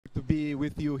to be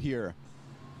with you here.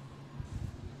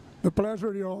 The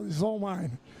pleasure is all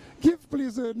mine. Give,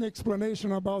 please, an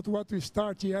explanation about what we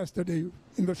started yesterday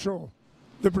in the show,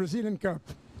 the Brazilian Cup.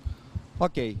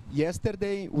 Okay,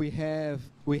 yesterday we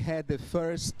had the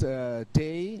first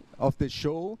day of the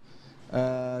show.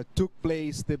 Took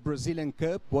place the Brazilian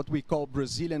Cup, what we call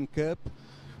Brazilian Cup,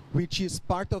 which is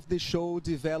part of the show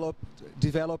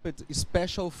developed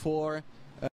special for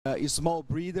small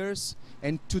breeders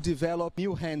and to develop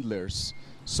new handlers.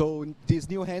 So these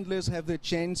new handlers have the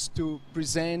chance to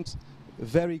present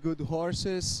very good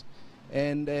horses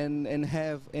and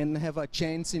have a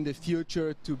chance in the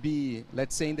future to be,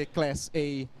 let's say, in the Class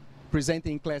A,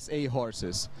 presenting Class A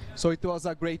horses. So it was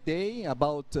a great day,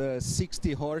 about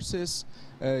 60 horses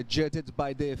judged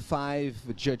by the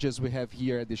 5 judges we have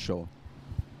here at the show.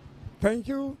 Thank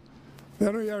you.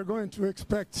 Then we are going to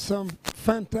expect some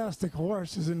fantastic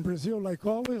horses in Brazil, like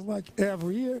always, like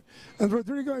every year. And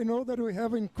Rodrigo, I know that we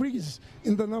have increased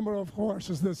in the number of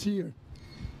horses this year.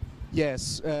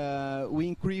 Yes, we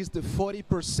increased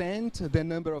 40% the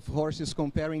number of horses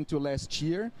comparing to last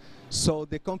year. So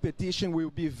the competition will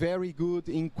be very good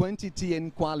in quantity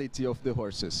and quality of the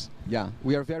horses. Yeah,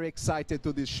 we are very excited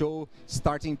to this show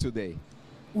starting today.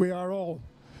 We are all.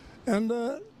 And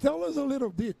tell us a little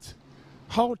bit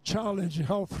how challenging,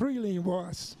 how thrilling it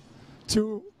was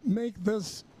to make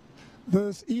this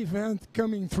event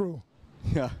coming through.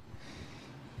 Yeah.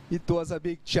 It was a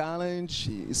big challenge,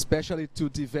 especially to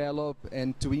develop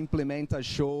and to implement a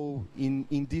show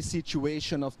in this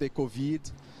situation of the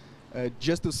COVID.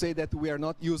 Just to say that we are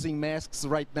not using masks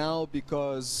right now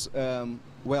because,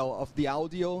 well, of the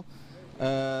audio,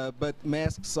 but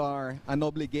masks are an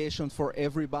obligation for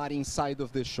everybody inside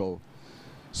of the show.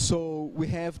 So we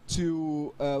have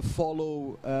to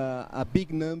follow a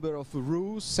big number of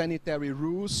rules, sanitary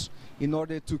rules, in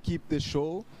order to keep the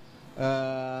show.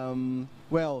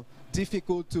 Well,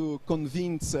 difficult to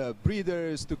convince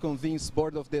breeders, to convince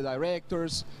board of the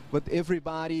directors, but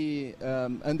everybody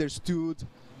understood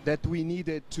that we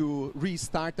needed to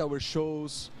restart our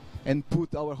shows and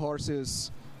put our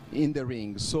horses in the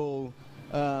ring. So,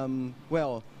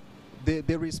 well,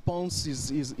 the response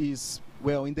is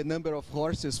well, in the number of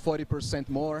horses, 40%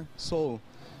 more. So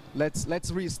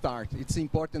let's restart. It's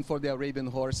important for the Arabian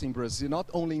horse in Brazil, not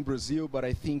only in Brazil, but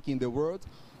I think in the world,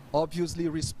 obviously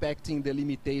respecting the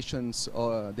limitations,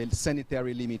 the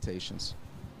sanitary limitations.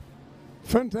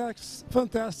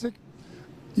 Fantastic.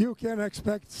 You can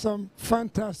expect some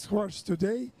fantastic horse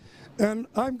today. And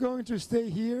I'm going to stay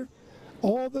here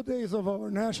all the days of our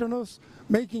nationals,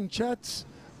 making chats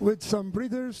with some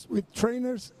breeders, with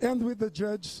trainers, and with the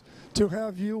judges to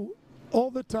have you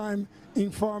all the time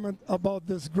informed about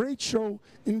this great show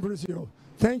in Brazil.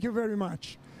 Thank you very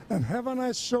much. And have a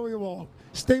nice show, you all.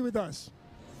 Stay with us.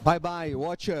 Bye-bye.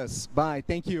 Watch us. Bye.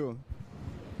 Thank you.